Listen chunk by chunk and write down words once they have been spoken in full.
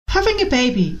Having a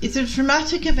baby is a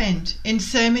traumatic event in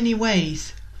so many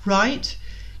ways, right?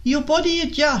 Your body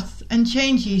adjusts and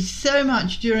changes so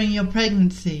much during your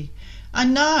pregnancy,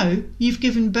 and now you've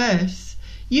given birth.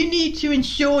 You need to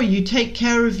ensure you take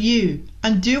care of you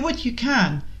and do what you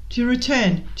can to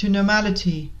return to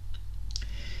normality.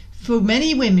 For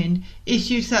many women,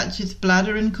 issues such as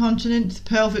bladder incontinence,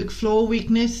 pelvic floor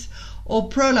weakness, or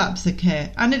prolapse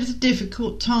occur, and it is a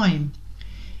difficult time.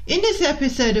 In this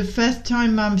episode of First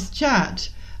Time Mums Chat,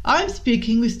 I'm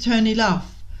speaking with Tony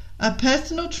Luff, a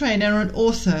personal trainer and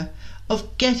author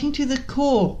of Getting to the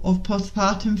Core of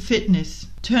Postpartum Fitness.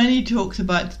 Tony talks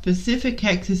about specific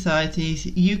exercises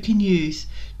you can use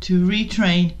to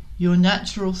retrain your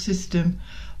natural system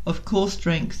of core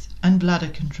strength and bladder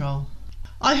control.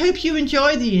 I hope you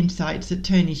enjoy the insights that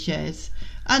Tony shares,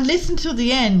 and listen till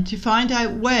the end to find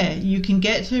out where you can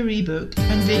get her ebook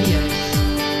and videos.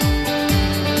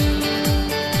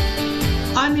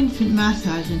 I'm infant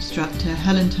massage instructor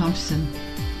Helen Thompson.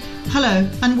 Hello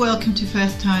and welcome to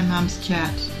First Time Mums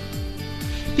Chat.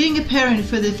 Being a parent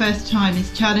for the first time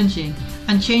is challenging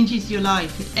and changes your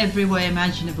life in every way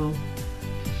imaginable.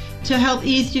 To help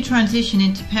ease your transition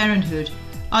into parenthood,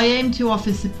 I aim to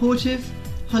offer supportive,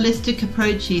 holistic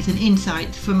approaches and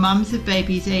insights for mums of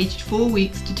babies aged 4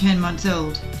 weeks to 10 months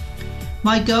old.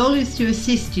 My goal is to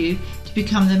assist you to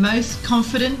become the most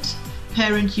confident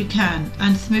parent you can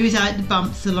and smooth out the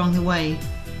bumps along the way.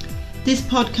 This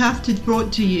podcast is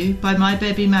brought to you by My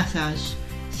Baby Massage,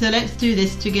 so let's do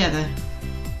this together.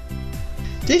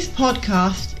 This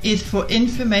podcast is for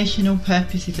informational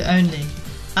purposes only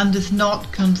and does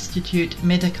not constitute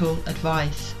medical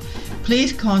advice.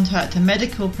 Please contact a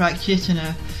medical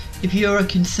practitioner if you are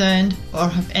concerned or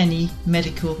have any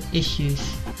medical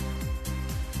issues.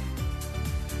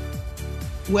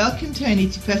 Welcome, Tony,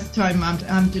 to First Time Mums.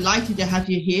 I'm delighted to have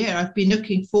you here. I've been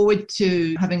looking forward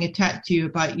to having a chat to you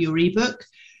about your ebook,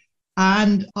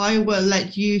 and I will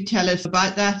let you tell us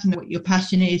about that and what your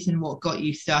passion is and what got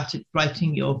you started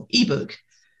writing your ebook.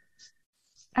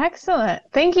 Excellent.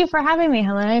 Thank you for having me,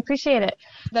 Helen. I appreciate it.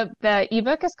 The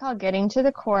ebook is called Getting to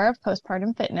the Core of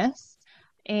Postpartum Fitness,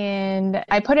 and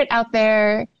I put it out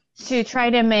there to try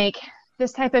to make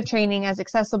this type of training as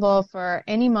accessible for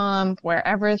any mom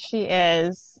wherever she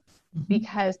is,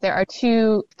 because there are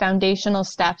two foundational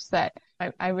steps that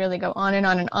I really go on and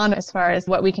on and on as far as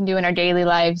what we can do in our daily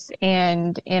lives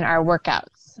and in our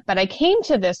workouts. But I came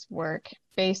to this work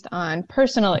based on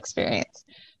personal experience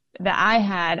that I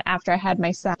had after I had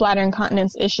my bladder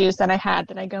incontinence issues that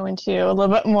I go into a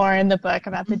little bit more in the book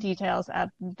about the details of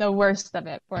the worst of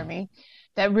it for me.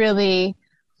 That really,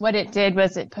 what it did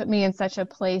was it put me in such a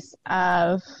place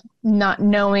of not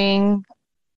knowing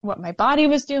what my body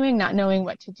was doing, not knowing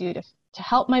what to do to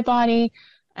help my body,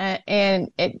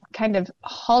 and it kind of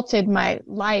halted my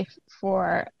life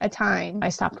for a time. I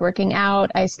stopped working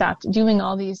out. I stopped doing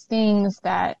all these things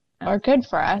that are good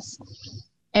for us.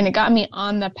 And it got me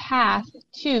on the path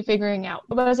to figuring out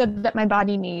what was it that my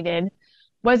body needed.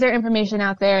 Was there information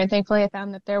out there? And thankfully I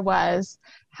found that there was.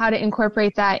 How to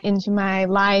incorporate that into my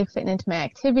life and into my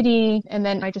activity. And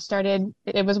then I just started,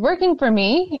 it was working for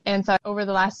me. And so over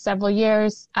the last several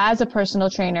years as a personal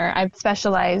trainer, I've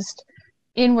specialized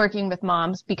in working with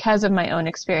moms because of my own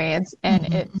experience.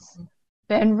 And it's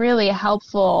been really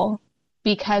helpful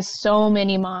because so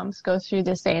many moms go through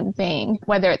the same thing,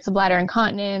 whether it's the bladder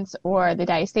incontinence or the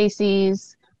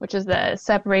diastases, which is the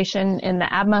separation in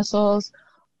the ab muscles,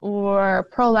 or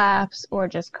prolapse, or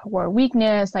just core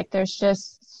weakness. Like there's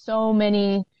just so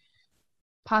many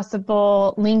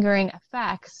possible lingering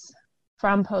effects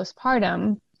from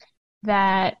postpartum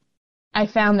that I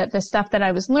found that the stuff that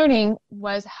I was learning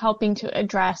was helping to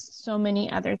address so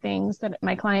many other things that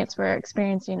my clients were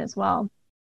experiencing as well.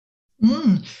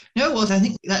 No, well, I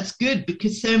think that's good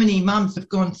because so many mums have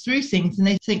gone through things and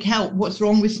they think, help, what's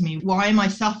wrong with me? Why am I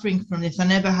suffering from this? I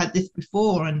never had this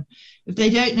before. And if they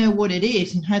don't know what it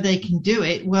is and how they can do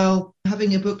it, well,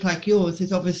 having a book like yours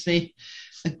is obviously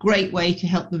a great way to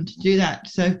help them to do that.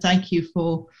 So thank you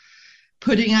for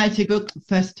putting out a book for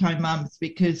First Time Mums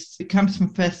because it comes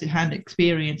from first-hand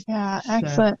experience. Yeah,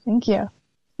 excellent. So, thank you.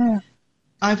 Yeah.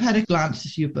 I've had a glance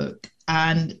at your book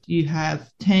and you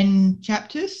have 10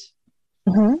 chapters.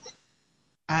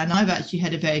 And I've actually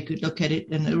had a very good look at it,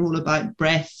 and they're all about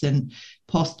breath and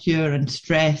posture and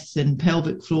stress and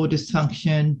pelvic floor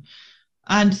dysfunction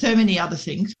and so many other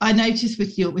things. I noticed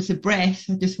with the breath,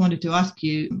 I just wanted to ask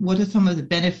you, what are some of the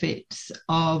benefits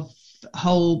of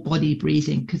whole body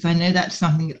breathing? Because I know that's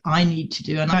something that I need to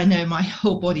do, and I know my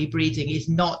whole body breathing is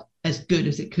not as good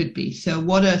as it could be. So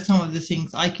what are some of the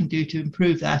things I can do to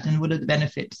improve that, and what are the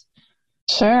benefits?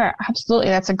 Sure, absolutely.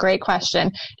 That's a great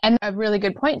question. And a really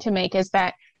good point to make is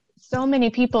that so many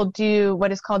people do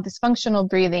what is called dysfunctional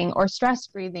breathing or stress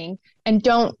breathing and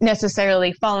don't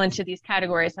necessarily fall into these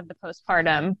categories of the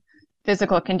postpartum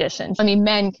physical condition. I mean,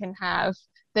 men can have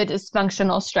the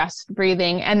dysfunctional stress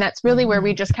breathing, and that's really where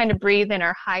we just kind of breathe in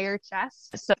our higher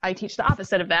chest. So I teach the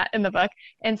opposite of that in the book.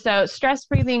 And so stress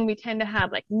breathing, we tend to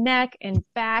have like neck and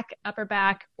back, upper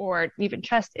back, or even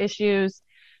chest issues.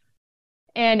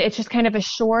 And it's just kind of a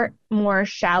short, more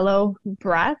shallow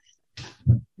breath.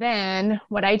 Then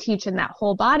what I teach in that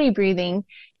whole body breathing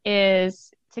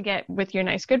is to get with your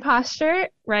nice, good posture,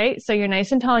 right? So you're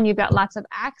nice and tall and you've got lots of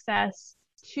access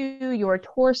to your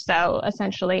torso,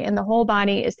 essentially. And the whole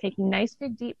body is taking nice,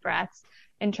 big, deep breaths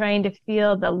and trying to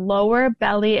feel the lower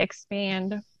belly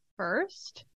expand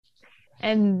first,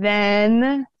 and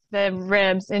then the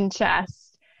ribs and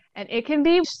chest. And it can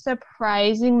be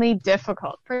surprisingly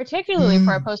difficult, particularly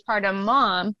for a postpartum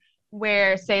mom,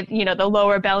 where, say, you know, the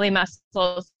lower belly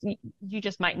muscles, you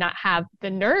just might not have the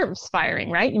nerves firing,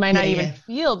 right? You might not even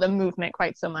feel the movement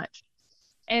quite so much.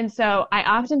 And so I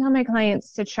often tell my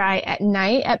clients to try at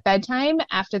night at bedtime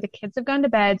after the kids have gone to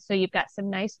bed. So you've got some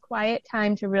nice quiet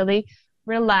time to really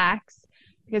relax.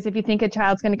 Because if you think a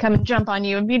child's going to come and jump on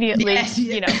you immediately,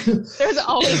 you know, there's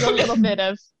always a little bit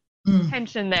of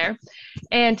tension there.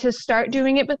 And to start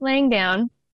doing it with laying down.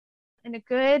 And a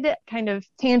good kind of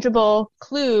tangible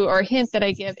clue or hint that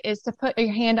I give is to put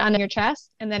your hand on your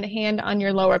chest and then a hand on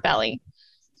your lower belly.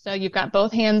 So you've got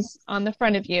both hands on the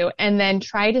front of you, and then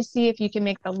try to see if you can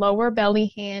make the lower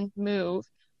belly hand move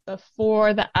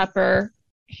before the upper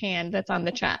hand that's on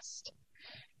the chest.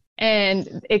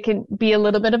 And it can be a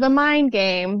little bit of a mind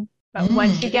game, but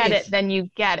once you get it, then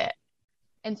you get it.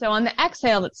 And so on the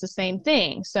exhale, it's the same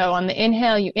thing. So on the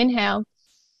inhale, you inhale.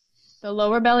 The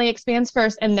lower belly expands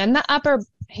first, and then the upper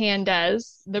hand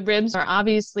does. The ribs are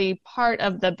obviously part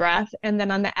of the breath. And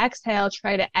then on the exhale,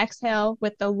 try to exhale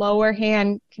with the lower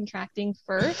hand contracting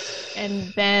first,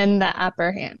 and then the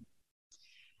upper hand.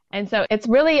 And so it's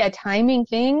really a timing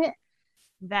thing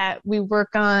that we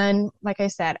work on, like I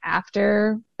said,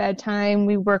 after bedtime.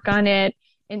 We work on it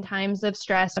in times of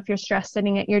stress. If you're stressed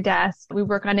sitting at your desk, we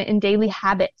work on it in daily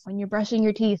habits when you're brushing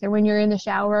your teeth or when you're in the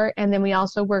shower. And then we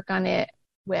also work on it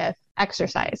with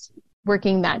exercise,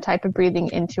 working that type of breathing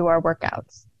into our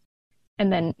workouts.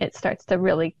 And then it starts to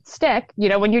really stick, you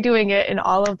know, when you're doing it in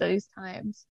all of those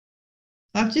times.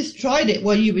 I've just tried it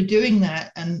while you were doing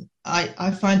that, and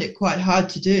I find it quite hard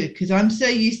to do because I'm so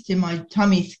used to my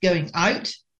tummy going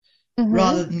out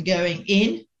rather than going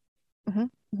in.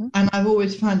 And I've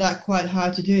always found that quite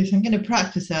hard to do. So I'm going to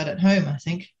practice that at home, I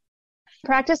think.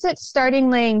 Practice it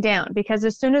starting laying down, because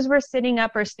as soon as we're sitting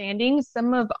up or standing,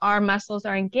 some of our muscles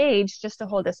are engaged just to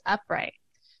hold us upright,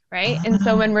 right? And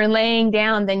so when we're laying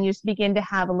down, then you begin to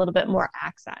have a little bit more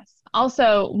access.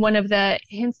 Also, one of the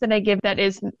hints that I give that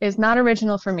is not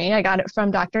original for me, I got it from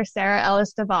Dr. Sarah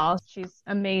Ellis Duvall. She's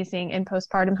amazing in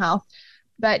postpartum health.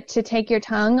 But to take your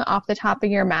tongue off the top of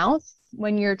your mouth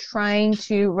when you're trying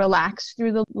to relax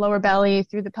through the lower belly,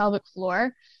 through the pelvic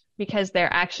floor, because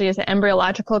there actually is an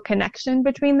embryological connection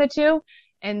between the two.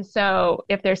 And so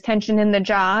if there's tension in the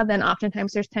jaw, then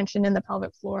oftentimes there's tension in the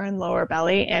pelvic floor and lower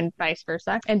belly and vice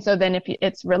versa. And so then if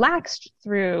it's relaxed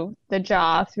through the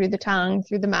jaw, through the tongue,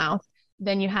 through the mouth,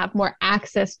 then you have more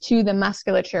access to the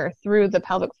musculature through the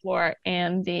pelvic floor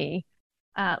and the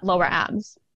lower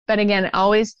abs. But again,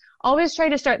 always try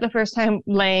to start the first time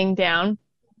laying down.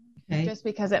 Okay. Just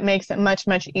because it makes it much,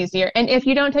 much easier. And if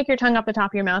you don't take your tongue off the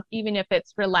top of your mouth, even if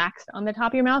it's relaxed on the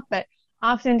top of your mouth, but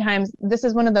oftentimes this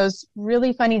is one of those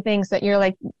really funny things that you're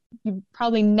like, you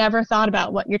probably never thought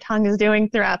about what your tongue is doing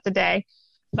throughout the day.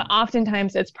 But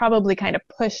oftentimes it's probably kind of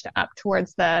pushed up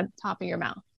towards the top of your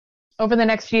mouth. Over the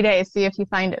next few days, see if you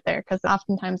find it there, because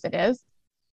oftentimes it is.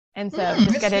 And so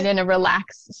just get it in a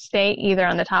relaxed state, either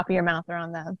on the top of your mouth or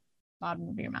on the bottom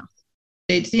of your mouth.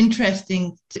 It's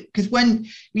interesting because when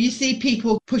you see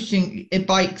people pushing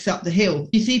bikes up the hill,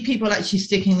 you see people actually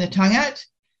sticking their tongue out.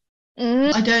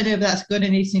 I don't know if that's got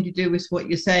anything to do with what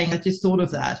you're saying. I just thought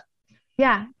of that.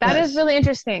 Yeah, that is really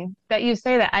interesting that you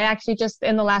say that. I actually just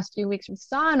in the last few weeks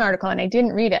saw an article and I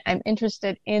didn't read it. I'm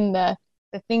interested in the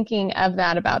thinking of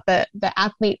that about the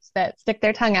athletes that stick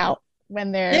their tongue out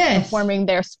when they're performing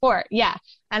their sport. Yeah,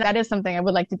 and that is something I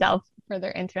would like to delve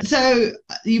further into. So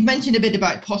you mentioned a bit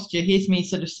about posture. Here's me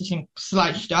sort of sitting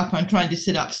slouched up. I'm trying to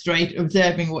sit up straight,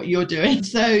 observing what you're doing.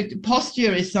 So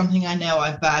posture is something I know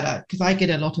I'm bad at because I get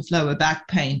a lot of lower back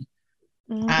pain.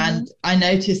 And I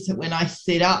notice that when I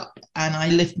sit up and I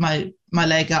lift my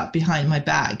leg up behind my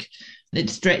back, it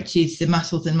stretches the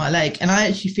muscles in my leg. And I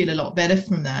actually feel a lot better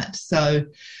from that. So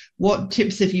What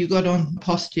tips have you got on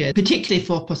posture, particularly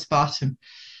for postpartum?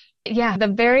 Yeah, the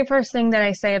very first thing that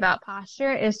I say about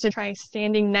posture is to try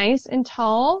standing nice and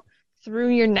tall through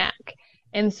your neck.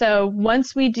 And so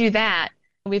once we do that,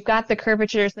 we've got the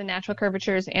curvatures, the natural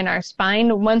curvatures in our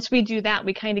spine. Once we do that,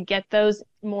 we kind of get those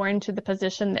more into the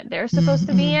position that they're supposed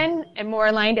to be in and more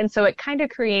aligned. And so it kind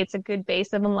of creates a good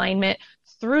base of alignment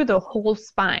through the whole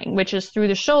spine, which is through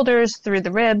the shoulders, through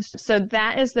the ribs. So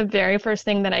that is the very first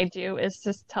thing that I do, is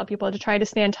just tell people to try to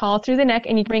stand tall through the neck,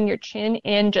 and you bring your chin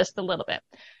in just a little bit.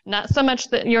 Not so much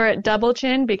that you're at double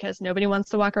chin, because nobody wants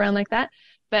to walk around like that,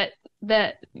 but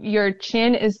that your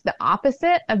chin is the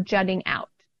opposite of jutting out.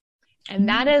 And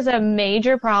that is a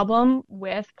major problem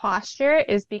with posture,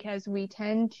 is because we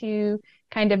tend to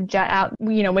kind of jut out.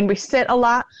 You know, when we sit a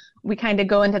lot, we kind of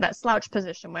go into that slouch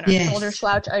position. When our shoulders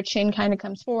slouch, our chin kind of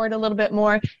comes forward a little bit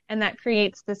more, and that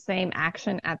creates the same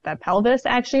action at the pelvis,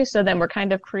 actually. So then we're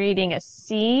kind of creating a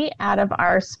C out of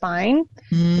our spine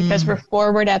because we're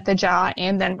forward at the jaw,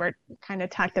 and then we're kind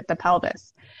of tucked at the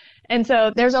pelvis. And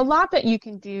so there's a lot that you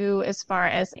can do as far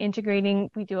as integrating.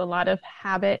 We do a lot of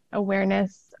habit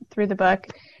awareness through the book,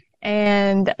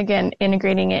 and again,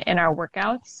 integrating it in our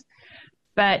workouts.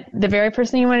 But the very first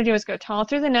thing you want to do is go tall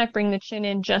through the neck, bring the chin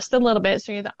in just a little bit,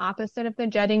 so you're the opposite of the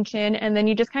jutting chin, and then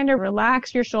you just kind of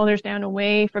relax your shoulders down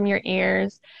away from your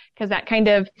ears, because that kind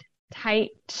of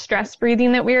tight stress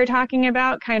breathing that we were talking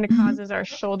about kind of causes our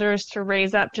shoulders to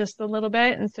raise up just a little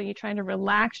bit. And so you try to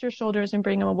relax your shoulders and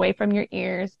bring them away from your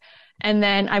ears. And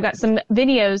then I've got some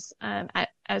videos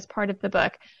as part of the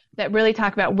book that really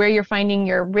talk about where you're finding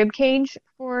your rib cage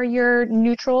for your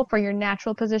neutral, for your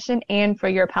natural position, and for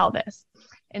your pelvis.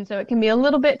 And so it can be a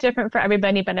little bit different for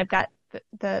everybody, but I've got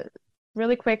the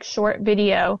really quick short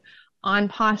video on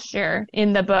posture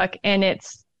in the book, and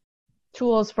it's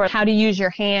tools for how to use your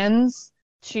hands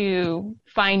to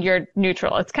find your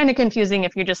neutral. It's kind of confusing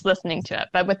if you're just listening to it,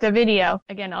 but with the video,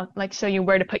 again, I'll show you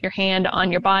where to put your hand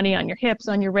on your body, on your hips,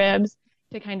 on your ribs,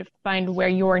 to kind of find where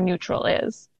your neutral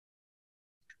is.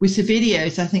 With the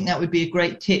videos, I think that would be a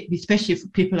great tip, especially for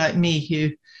people like me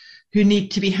who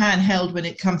need to be handheld when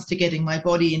it comes to getting my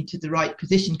body into the right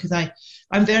position, because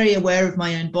I'm very aware of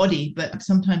my own body, but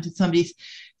sometimes if somebody's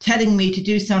telling me to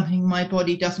do something, my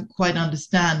body doesn't quite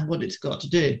understand what it's got to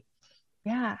do.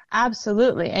 Yeah,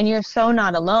 absolutely. And you're so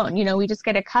not alone. You know, we just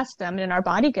get accustomed, and our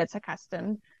body gets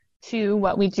accustomed to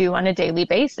what we do on a daily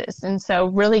basis. And so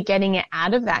really getting it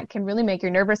out of that can really make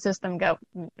your nervous system go,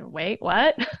 wait,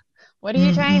 what? What are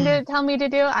you trying to tell me to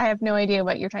do? I have no idea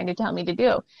what you're trying to tell me to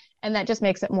do. And that just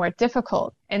makes it more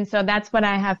difficult. And so that's what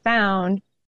I have found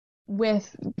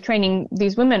with training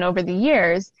these women over the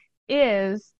years,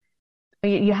 is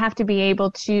you have to be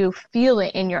able to feel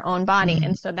it in your own body.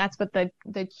 And so that's what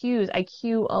the cues, I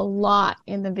cue a lot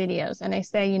in the videos. And I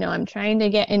say, you know, I'm trying to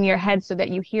get in your head so that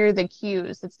you hear the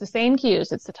cues. It's the same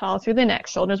cues. It's the tall through the neck,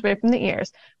 shoulders away from the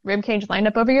ears, rib cage lined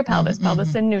up over your pelvis,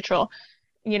 pelvis in neutral.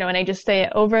 You know, and I just say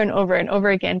it over and over and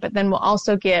over again. But then we'll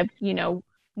also give, you know,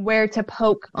 where to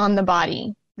poke on the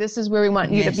body. This is where we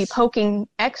want you to be poking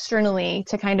externally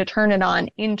to kind of turn it on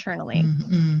internally.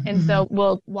 And so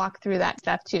we'll walk through that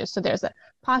stuff too. So there's a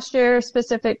posture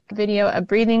specific video, a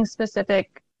breathing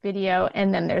specific video,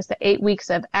 and then there's the 8 weeks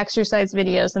of exercise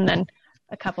videos, and then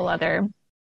a couple other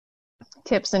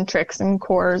tips and tricks and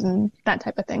cores and that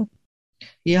type of thing.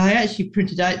 Yeah, I actually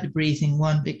printed out the breathing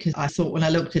one because I thought when I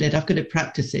looked at it, I've got to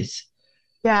practice this.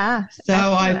 Yeah. So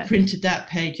I printed that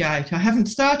page out. I haven't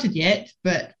started yet,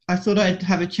 but I thought I'd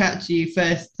have a chat to you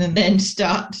first and then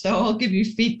start. So I'll give you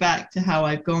feedback to how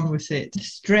I've gone with it.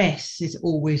 Stress is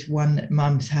always one that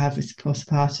mums have with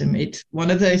postpartum. It's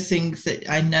one of those things that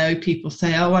I know people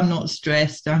say, oh, I'm not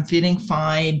stressed, I'm feeling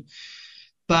fine.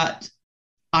 But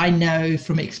I know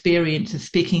from experience of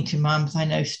speaking to mums, I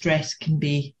know stress can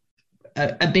be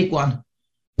a big one.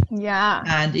 Yeah.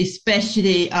 And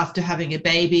especially after having a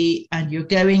baby and you're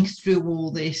going through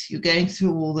all this, you're going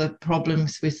through all the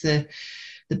problems with the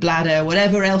bladder,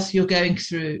 whatever else you're going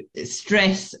through,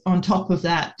 stress on top of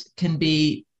that can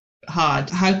be hard.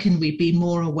 How can we be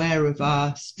more aware of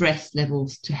our stress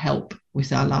levels to help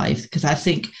with our lives? Because I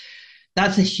think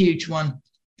that's a huge one.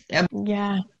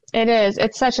 Yeah, it is.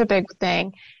 It's such a big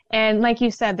thing. And like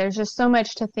you said, there's just so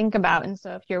much to think about. And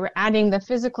so if you're adding the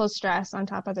physical stress on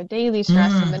top of the daily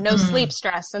stress and the no sleep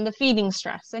stress and the feeding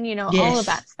stress and, you know, all of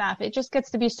that stuff, it just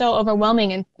gets to be so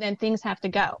overwhelming, and things have to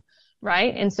go,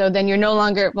 right? And so then you're no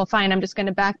longer, well, fine, I'm just going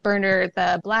to back burner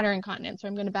the bladder incontinence, or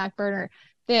I'm going to back burner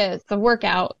the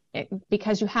workout,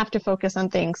 because you have to focus on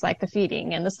things like the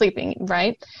feeding and the sleeping,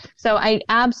 right? So I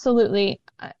absolutely,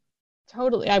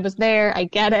 totally, I was there. I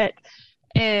get it.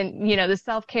 And, you know, the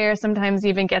self-care sometimes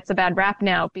even gets a bad rap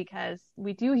now because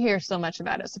we do hear so much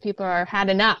about it. So people are had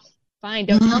enough. Fine,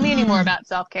 don't tell me anymore about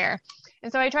self-care.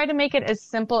 And so I try to make it as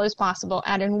simple as possible.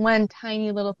 Add in one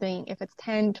tiny little thing. If it's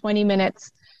 10, 20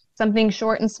 minutes, something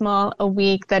short and small a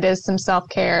week that is some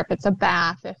self-care. If it's a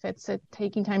bath, if it's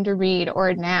taking time to read or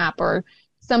a nap or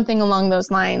something along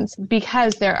those lines,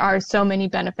 because there are so many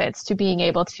benefits to being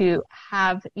able to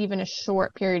have even a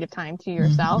short period of time to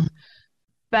yourself.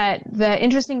 But the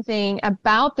interesting thing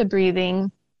about the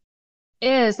breathing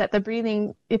is that the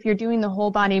breathing, if you're doing the whole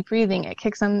body breathing, it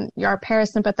kicks on your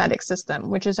parasympathetic system,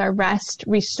 which is our rest,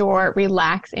 restore,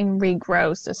 relax, and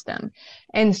regrow system.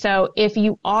 And so if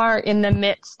you are in the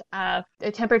midst of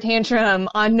a temper tantrum,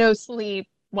 on no sleep,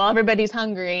 while everybody's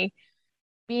hungry,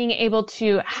 being able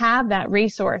to have that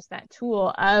resource, that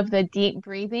tool of the deep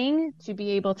breathing to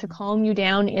be able to calm you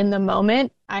down in the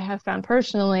moment, I have found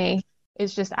personally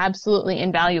is just absolutely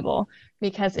invaluable,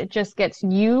 because it just gets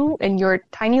you and your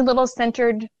tiny little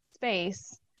centered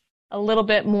space a little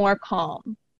bit more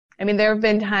calm. I mean, there have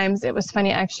been times, it was funny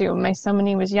actually, when my son, when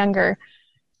he was younger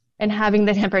and having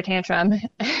the temper tantrum,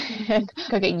 and,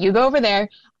 okay, you go over there,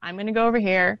 I'm going to go over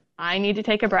here, I need to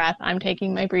take a breath, I'm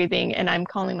taking my breathing and I'm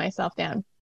calming myself down.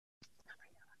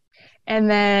 And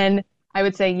then I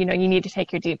would say, you know, you need to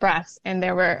take your deep breaths. And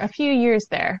there were a few years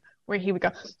there where he would go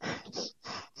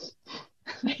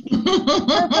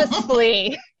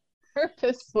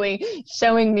purposefully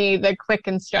showing me the quick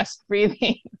and stressed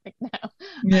breathing. Like, no,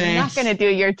 yes. I'm not going to do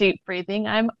your deep breathing.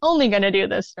 I'm only going to do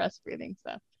the stress breathing.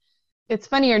 So it's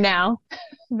funnier now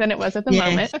than it was at the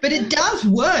moment. But it does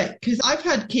work, because I've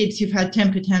had kids who've had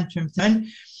temper tantrums, and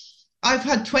I've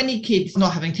had 20 kids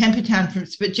not having temper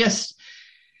tantrums, but just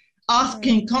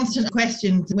asking constant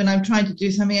questions when I'm trying to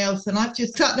do something else. And I've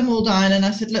just sat them all down and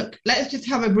I said, look, let's just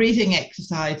have a breathing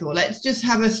exercise, or let's just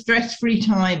have a stress-free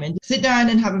time and sit down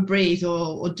and have a breathe,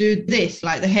 or do this,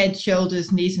 like the head,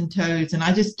 shoulders, knees and toes. And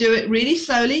I just do it really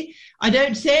slowly. I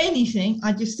don't say anything.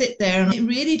 I just sit there, and it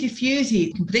really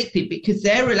diffuses completely, because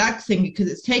they're relaxing,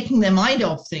 because it's taking their mind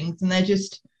off things and they're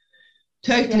just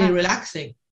totally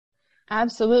relaxing.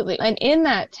 Absolutely. And in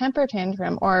that temper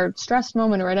tantrum or stress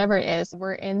moment or whatever it is,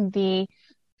 we're in the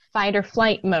fight or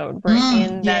flight mode. We're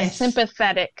in the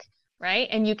sympathetic, right?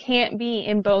 And you can't be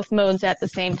in both modes at the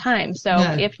same time. So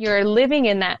if you're living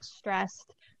in that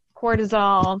stressed,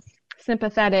 cortisol,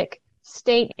 sympathetic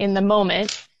state in the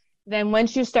moment, then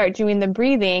once you start doing the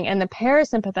breathing and the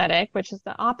parasympathetic, which is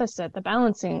the opposite, the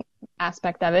balancing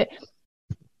aspect of it,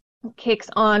 kicks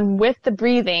on with the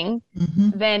breathing,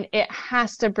 then it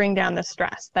has to bring down the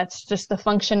stress. That's just the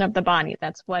function of the body.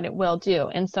 That's what it will do.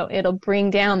 And so it'll bring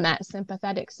down that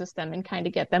sympathetic system and kind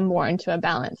of get them more into a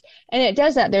balance. And it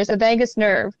does that. There's a vagus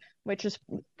nerve, which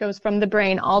goes from the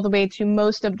brain all the way to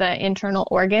most of the internal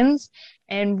organs.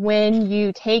 And when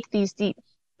you take these deep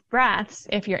breaths,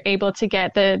 if you're able to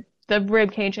get the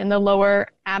rib cage and the lower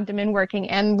abdomen working,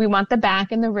 and we want the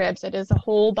back and the ribs, it is a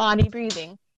whole body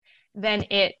breathing, then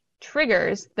it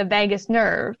triggers the vagus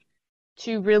nerve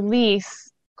to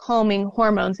release calming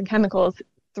hormones and chemicals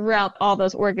throughout all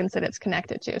those organs that it's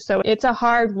connected to. So it's a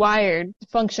hardwired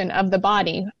function of the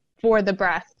body for the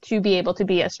breath to be able to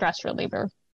be a stress reliever.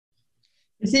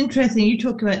 It's interesting you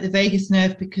talk about the vagus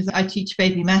nerve, because I teach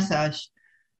baby massage,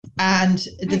 and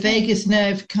the vagus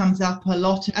nerve comes up a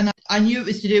lot. And I knew it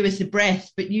was to do with the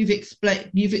breath, but you've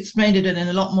explained it in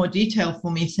a lot more detail for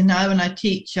me. So now when I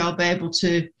teach, I'll be able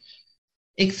to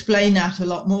explain that a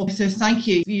lot more. So thank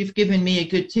you. You've given me a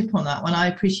good tip on that one. I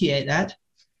appreciate that.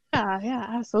 Yeah,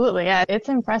 absolutely. Yeah, it's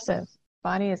impressive.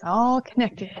 Body is all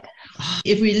connected.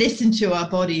 If we listen to our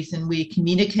bodies and we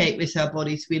communicate with our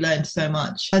bodies, we learn so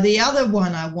much. The other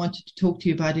one I wanted to talk to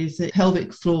you about is the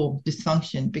pelvic floor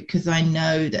dysfunction, because I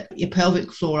know that your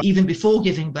pelvic floor, even before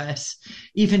giving birth,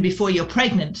 even before you're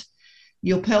pregnant,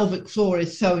 your pelvic floor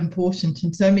is so important.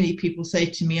 And so many people say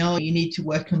to me, oh, you need to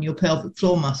work on your pelvic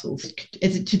floor muscles.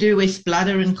 Is it to do with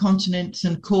bladder incontinence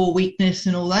and core weakness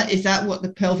and all that? Is that what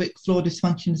the pelvic floor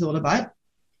dysfunction is all about?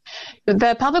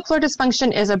 The pelvic floor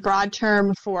dysfunction is a broad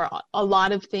term for a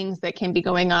lot of things that can be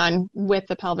going on with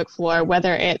the pelvic floor,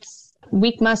 whether it's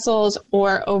weak muscles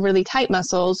or overly tight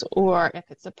muscles, or if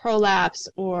it's a prolapse,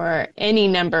 or any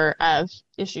number of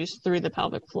issues through the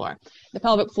pelvic floor. The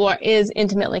pelvic floor is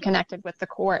intimately connected with the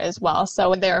core as well,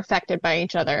 so they're affected by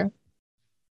each other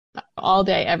all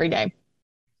day, every day.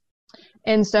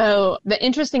 And so the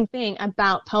interesting thing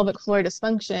about pelvic floor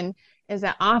dysfunction is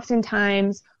that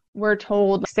oftentimes we're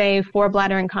told, say, for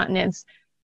bladder incontinence,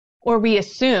 or we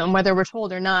assume, whether we're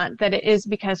told or not, that it is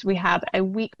because we have a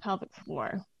weak pelvic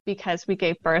floor because we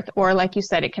gave birth, or like you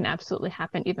said, it can absolutely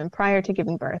happen even prior to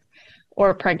giving birth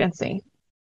or pregnancy.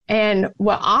 And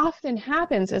what often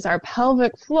happens is our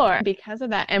pelvic floor, because of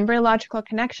that embryological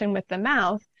connection with the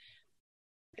mouth,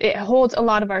 it holds a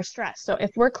lot of our stress. So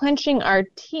if we're clenching our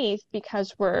teeth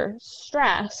because we're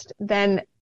stressed, then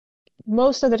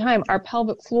most of the time our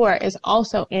pelvic floor is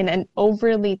also in an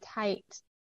overly tight,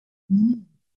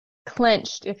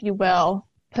 clenched, if you will,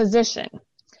 position.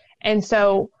 And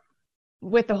so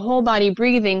with the whole body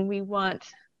breathing, we want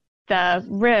the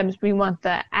ribs, we want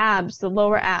the abs, the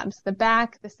lower abs, the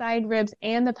back, the side ribs,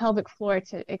 and the pelvic floor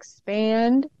to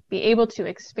expand, be able to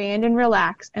expand and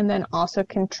relax, and then also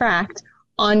contract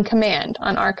on command,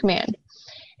 on our command.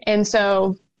 And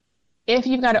so if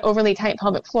you've got an overly tight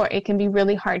pelvic floor, it can be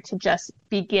really hard to just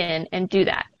begin and do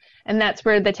that. And that's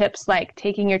where the tips like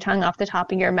taking your tongue off the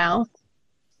top of your mouth,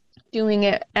 doing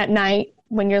it at night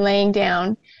when you're laying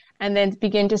down, and then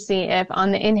begin to see if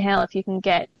on the inhale, if you can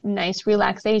get nice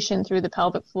relaxation through the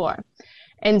pelvic floor.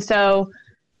 And so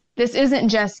this isn't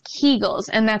just Kegels,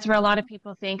 and that's where a lot of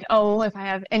people think, oh, if I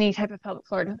have any type of pelvic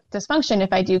floor dysfunction,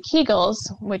 if I do Kegels,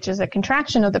 which is a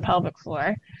contraction of the pelvic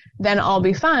floor, then I'll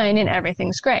be fine and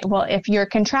everything's great. Well, if you're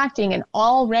contracting an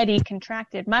already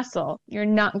contracted muscle, you're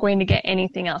not going to get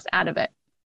anything else out of it.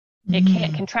 It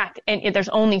can't contract, and there's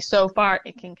only so far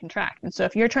it can contract. And so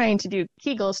if you're trying to do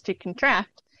Kegels to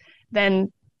contract,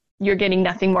 then you're getting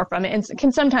nothing more from it, and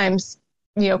can sometimes,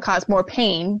 cause more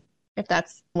pain if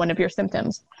that's one of your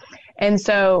symptoms. And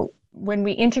so when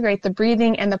we integrate the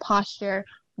breathing and the posture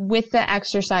with the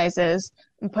exercises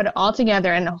and put it all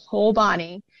together in the whole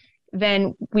body,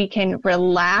 then we can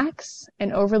relax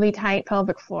an overly tight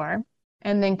pelvic floor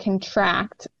and then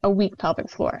contract a weak pelvic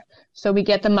floor. So we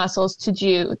get the muscles to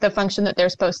do the function that they're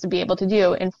supposed to be able to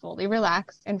do and fully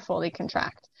relax and fully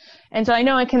contract. And so I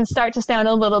know it can start to sound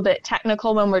a little bit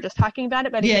technical when we're just talking about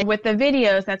it, but with the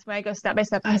videos, that's why I go step by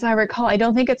step. As I recall, I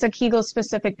don't think it's a Kegel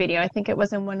specific video. I think it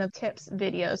was in one of Tip's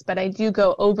videos, but I do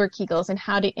go over Kegels and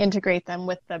how to integrate them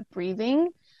with the breathing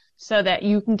so that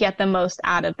you can get the most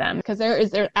out of them, because there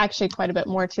is actually quite a bit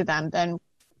more to them than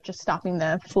just stopping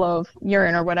the flow of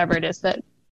urine or whatever it is that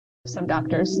some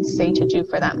doctors say to do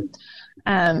for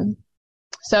them.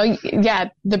 So yeah,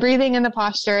 the breathing and the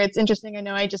posture, it's interesting. I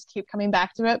know I just keep coming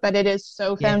back to it, but it is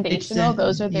so foundational.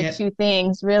 Those are the two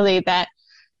things really that,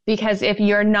 because if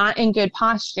you're not in good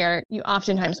posture, you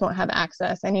oftentimes won't have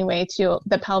access anyway to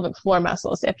the pelvic floor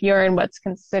muscles. If you're in what's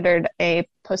considered a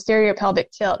posterior pelvic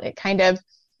tilt, it kind of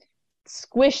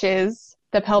squishes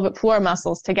the pelvic floor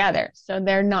muscles together. So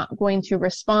they're not going to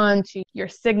respond to your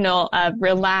signal of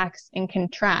relax and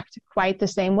contract quite the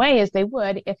same way as they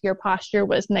would if your posture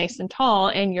was nice and tall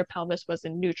and your pelvis was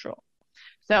in neutral.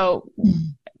 So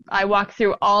I walk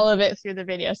through all of it through the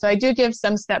video. So I do give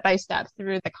some step-by-step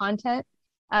through the content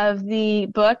of the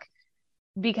book,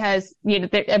 because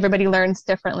everybody learns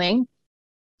differently,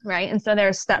 right? And so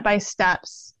there's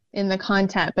step-by-steps in the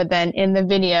content, but then in the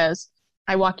videos,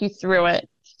 I walk you through it,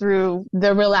 through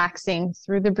the relaxing,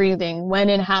 through the breathing, when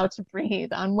and how to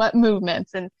breathe, on what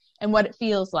movements and what it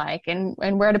feels like, and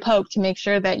where to poke to make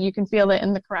sure that you can feel it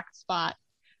in the correct spot.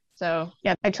 So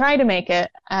yeah, I try to make it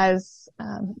as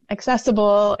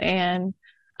accessible and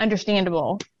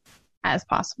understandable as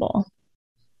possible.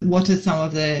 What are some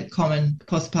of the common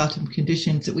postpartum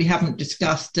conditions that we haven't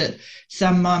discussed that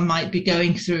some mom might be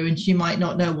going through and she might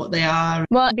not know what they are?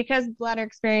 Well, because bladder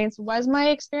experience was my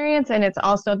experience, and it's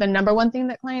also the number one thing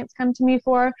that clients come to me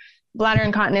for, bladder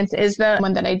incontinence is the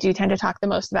one that I do tend to talk the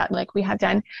most about, like we have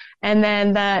done. And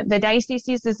then the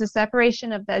diastasis is the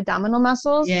separation of the abdominal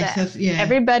muscles that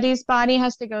everybody's body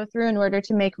has to go through in order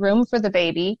to make room for the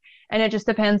baby. And it just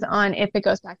depends on if it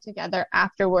goes back together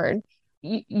afterward.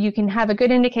 You can have a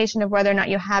good indication of whether or not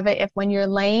you have it if when you're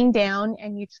laying down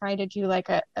and you try to do like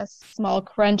a small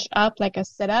crunch up, like a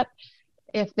sit up,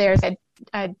 if there's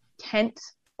a tent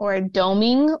or a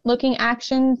doming looking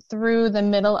action through the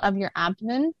middle of your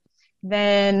abdomen,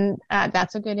 then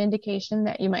that's a good indication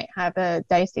that you might have a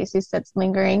diastasis that's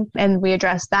lingering. And we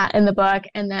address that in the book.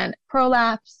 And then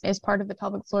prolapse is part of the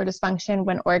pelvic floor dysfunction,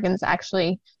 when organs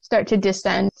actually start to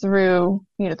descend through,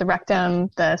 the rectum,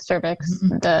 the cervix,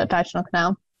 the vaginal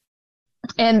canal.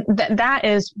 And that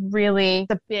is really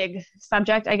the big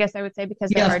subject, I guess I would say,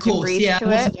 because there are degrees to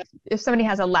it. If somebody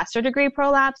has a lesser degree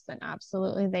prolapse, then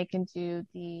absolutely they can do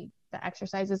the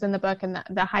exercises in the book, and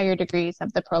the higher degrees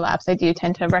of the prolapse, I do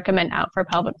tend to recommend out for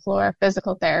pelvic floor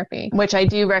physical therapy, which I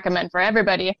do recommend for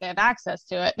everybody if they have access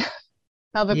to it.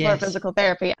 Pelvic floor physical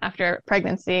therapy after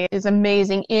pregnancy is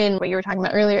amazing in what you were talking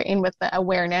about earlier, in with the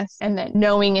awareness, and then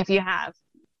knowing if you have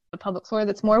a pelvic floor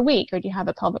that's more weak, or do you have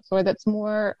a pelvic floor that's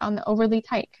more on the overly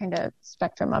tight kind of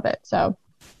spectrum of it. So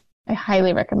I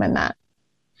highly recommend that.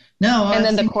 And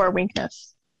then the core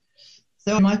weakness.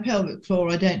 So my pelvic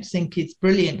floor, I don't think it's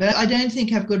brilliant, but I don't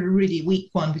think I've got a really weak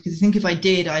one, because I think if I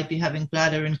did, I'd be having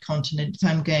bladder incontinence.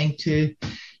 I'm going to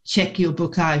check your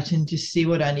book out and just see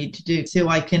what I need to do so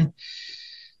I can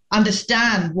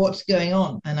understand what's going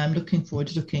on. And I'm looking forward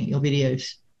to looking at your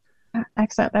videos.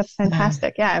 Excellent. That's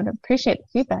fantastic. Yeah, I appreciate the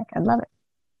feedback. I love it.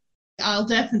 I'll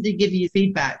definitely give you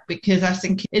feedback, because I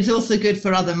think it's also good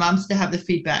for other mums to have the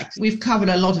feedback. We've covered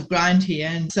a lot of ground here.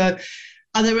 And so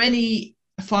are there any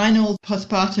final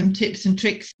postpartum tips and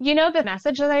tricks? You know, the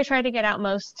message that I try to get out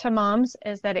most to moms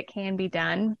is that it can be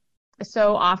done.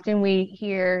 So often we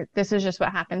hear this is just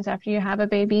what happens after you have a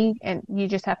baby, and you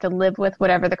just have to live with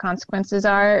whatever the consequences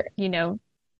are. You know,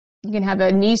 you can have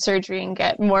a knee surgery and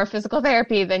get more physical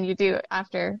therapy than you do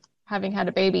after having had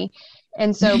a baby.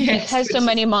 And so because so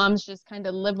many moms just kind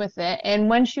of live with it, and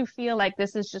once you feel like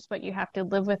this is just what you have to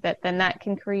live with it, then that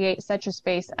can create such a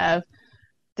space of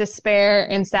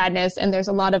despair and sadness. And there's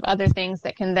a lot of other things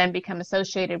that can then become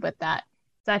associated with that,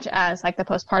 such as like the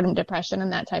postpartum depression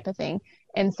and that type of thing.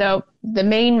 And so the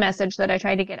main message that I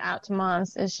try to get out to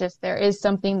moms is just there is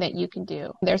something that you can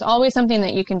do. There's always something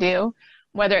that you can do,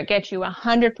 whether it gets you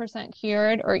 100%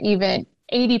 cured or even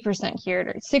 80% cured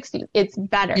or 60, it's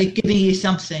better. It's giving you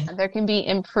something. There can be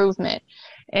improvement.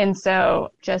 And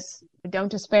so just don't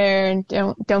despair and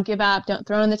don't give up. Don't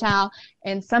throw in the towel.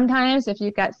 And sometimes if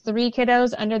you've got 3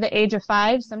 kiddos under the age of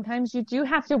 5, sometimes you do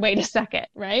have to wait a second,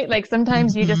 right? Like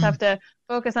sometimes you just have to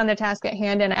focus on the task at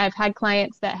hand. And I've had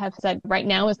clients that have said, right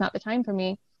now is not the time for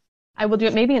me. I will do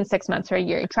it maybe in 6 months or a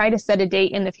year. Try to set a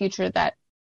date in the future that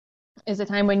is a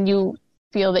time when you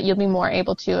feel that you'll be more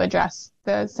able to address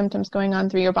the symptoms going on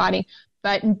through your body.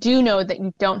 But do know that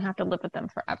you don't have to live with them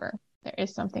forever. There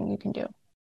is something you can do.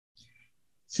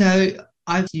 So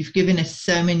you've given us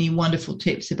so many wonderful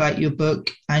tips about your book,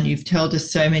 and you've told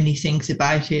us so many things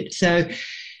about it. So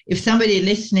if somebody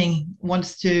listening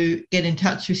wants to get in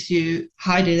touch with you,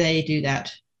 how do they do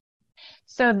that?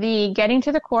 So the Getting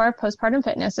to the Core of Postpartum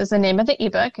Fitness is the name of the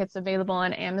ebook. It's available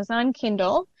on Amazon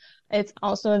Kindle. It's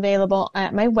also available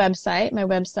at my website. My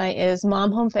website is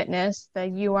Mom Home Fitness. The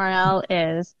URL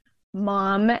is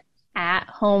Mom at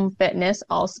Home Fitness,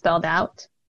 all spelled out.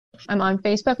 I'm on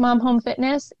Facebook, Mom Home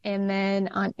Fitness, and then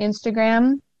on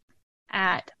Instagram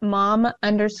at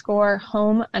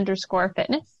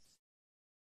mom_home_fitness.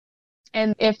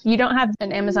 And if you don't have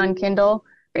an Amazon Kindle,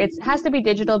 it has to be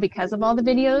digital because of all the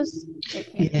videos.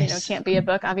 It can't, can't be a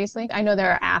book, obviously. I know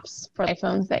there are apps for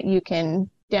iPhones that you can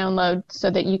download so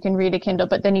that you can read a Kindle,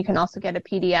 but then you can also get a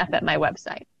PDF at my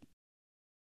website.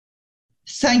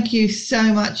 Thank you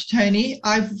so much, Toni.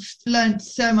 I've learned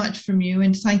so much from you,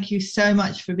 and thank you so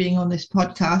much for being on this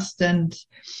podcast. And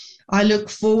I look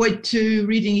forward to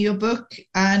reading your book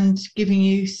and giving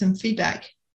you some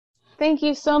feedback. Thank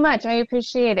you so much. I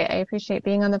appreciate it. I appreciate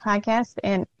being on the podcast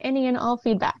and any and all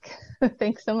feedback.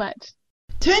 Thanks so much.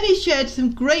 Toni shared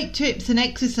some great tips and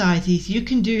exercises you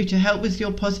can do to help with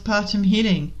your postpartum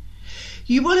healing.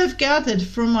 You will have gathered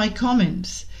from my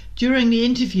comments during the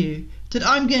interview that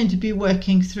I'm going to be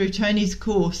working through Toni's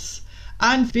course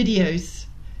and videos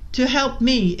to help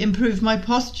me improve my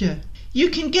posture. You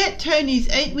can get Toni's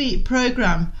 8-week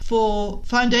program for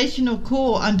foundational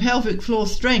core and pelvic floor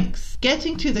strengths,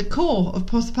 Getting to the Core of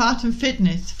Postpartum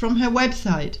Fitness, from her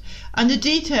website, and the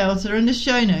details are in the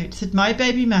show notes at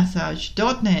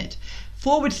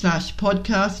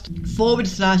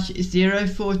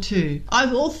mybabymassage.net/podcast/042.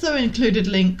 I've also included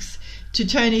links to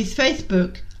Toni's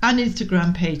Facebook and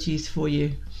Instagram pages for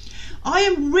you. I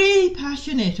am really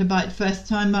passionate about First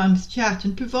Time Mums Chat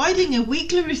and providing a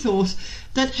weekly resource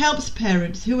that helps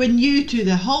parents who are new to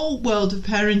the whole world of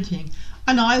parenting,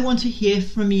 and I want to hear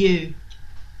from you.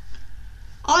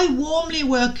 I warmly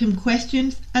welcome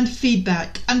questions and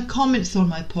feedback and comments on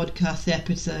my podcast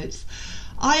episodes.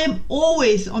 I am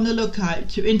always on the lookout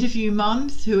to interview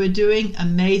mums who are doing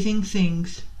amazing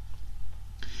things.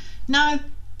 Now,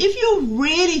 if you're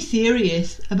really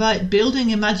serious about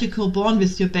building a magical bond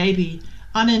with your baby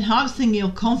and enhancing your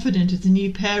confidence as a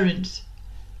new parent,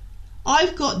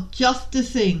 I've got just the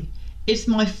thing. It's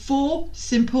my 4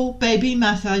 simple baby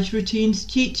massage routines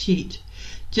cheat sheet.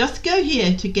 Just go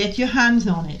here to get your hands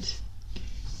on it.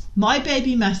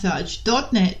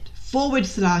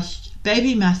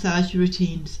 mybabymassage.net/baby massage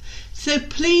routines. So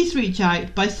please reach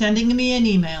out by sending me an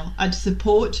email at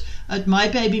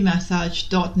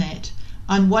support@mybabymassage.net.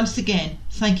 And once again,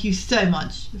 thank you so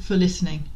much for listening.